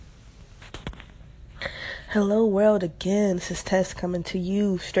Hello world again. This is Tess coming to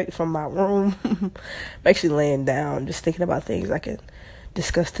you straight from my room. I'm actually laying down, just thinking about things I could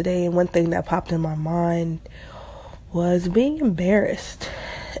discuss today. And one thing that popped in my mind was being embarrassed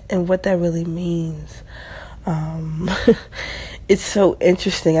and what that really means. Um, it's so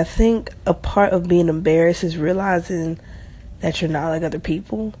interesting. I think a part of being embarrassed is realizing that you're not like other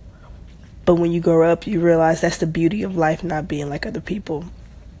people. But when you grow up, you realize that's the beauty of life, not being like other people.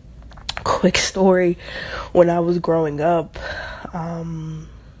 Quick story, when I was growing up, um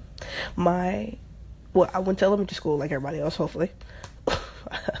I went to elementary school like everybody else, hopefully.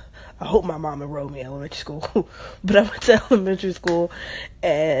 I hope my mom enrolled me in elementary school. But I went to elementary school,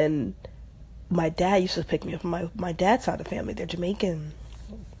 and my dad used to pick me up. My dad's side of the family, they're Jamaican.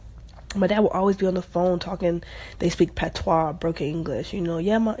 My dad will always be on the phone talking. They speak patois, broken English.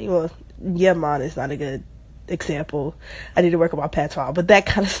 Yeah, man is not a good example. I need to work on my patois, but that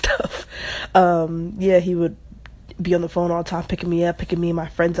kind of stuff. Yeah, he would be on the phone all the time, picking me and my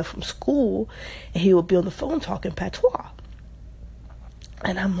friends up from school, and he would be on the phone talking patois.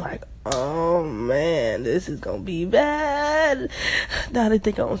 And I'm like, oh man, this is gonna be bad. Now they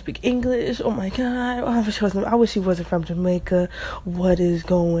think I don't speak English. Oh my god, I wish he wasn't from Jamaica. What is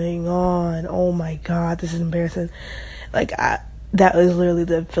going on? Oh my god, this is embarrassing. That was literally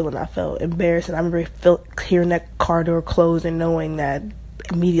the feeling I felt, embarrassing. I remember hearing that car door close and knowing that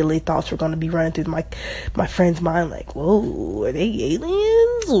immediately thoughts were going to be running through my friend's mind, like, whoa, are they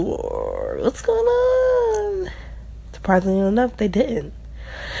aliens or what's going on? Surprisingly enough, they didn't.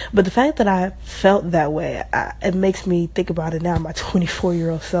 But the fact that I felt that way, it makes me think about it now, my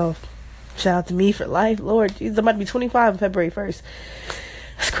 24-year-old self. Shout out to me for life. Lord, geez, I'm about to be 25 on February 1st.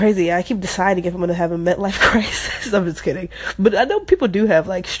 It's crazy. I keep deciding if I'm going to have a midlife crisis. I'm just kidding. But I know people do have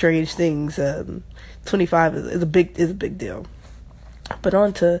like strange things. 25 is a big deal. But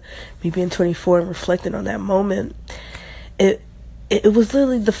on to me being 24 and reflecting on that moment, it was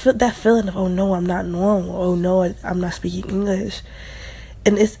literally that feeling of, oh no, I'm not normal. Oh no, I'm not speaking English.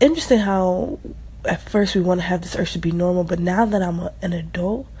 And it's interesting how at first we want to have this urge to be normal, but now that I'm an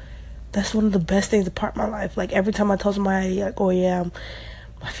adult, that's one of the best things about my life. Like every time I tell somebody, like, oh yeah,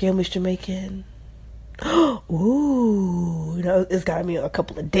 my family's Jamaican. Ooh, it's got me a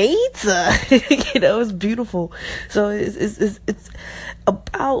couple of dates. It's beautiful. So it's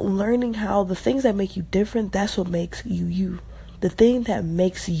about learning how the things that make you different, that's what makes you you. The thing that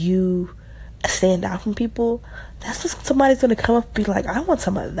makes you stand out from people, that's what somebody's gonna come up and be like, I want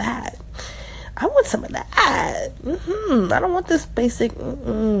some of that. I want some of that. I don't want this basic. I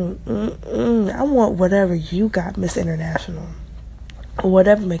want whatever you got, Miss International.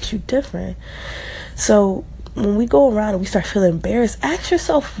 Whatever makes you different. So when we go around and we start feeling embarrassed, ask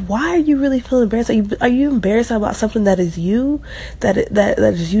yourself, why are you really feeling embarrassed? Are you embarrassed about something that is you, that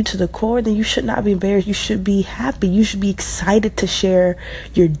is you to the core? Then you should not be embarrassed. You should be happy. You should be excited to share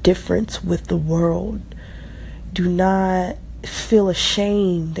your difference with the world. Do not feel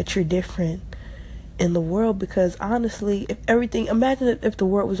ashamed that you're different in the world, because honestly, imagine if the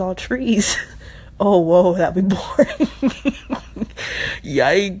world was all trees. Oh, whoa, that'd be boring.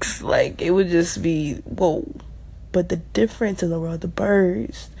 Yikes. Like, it would just be, whoa. But the difference in the world, the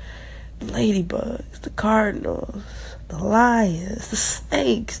birds, the ladybugs, the cardinals, the lions, the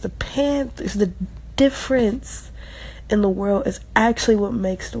snakes, the panthers, the difference in the world is actually what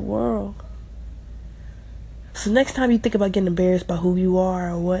makes the world. So next time you think about getting embarrassed by who you are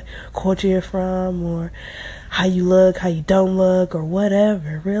or what culture you're from or how you look, how you don't look, or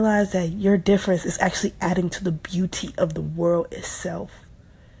whatever, realize that your difference is actually adding to the beauty of the world itself.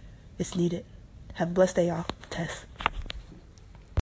 It's needed. Have a blessed day, y'all. Tess.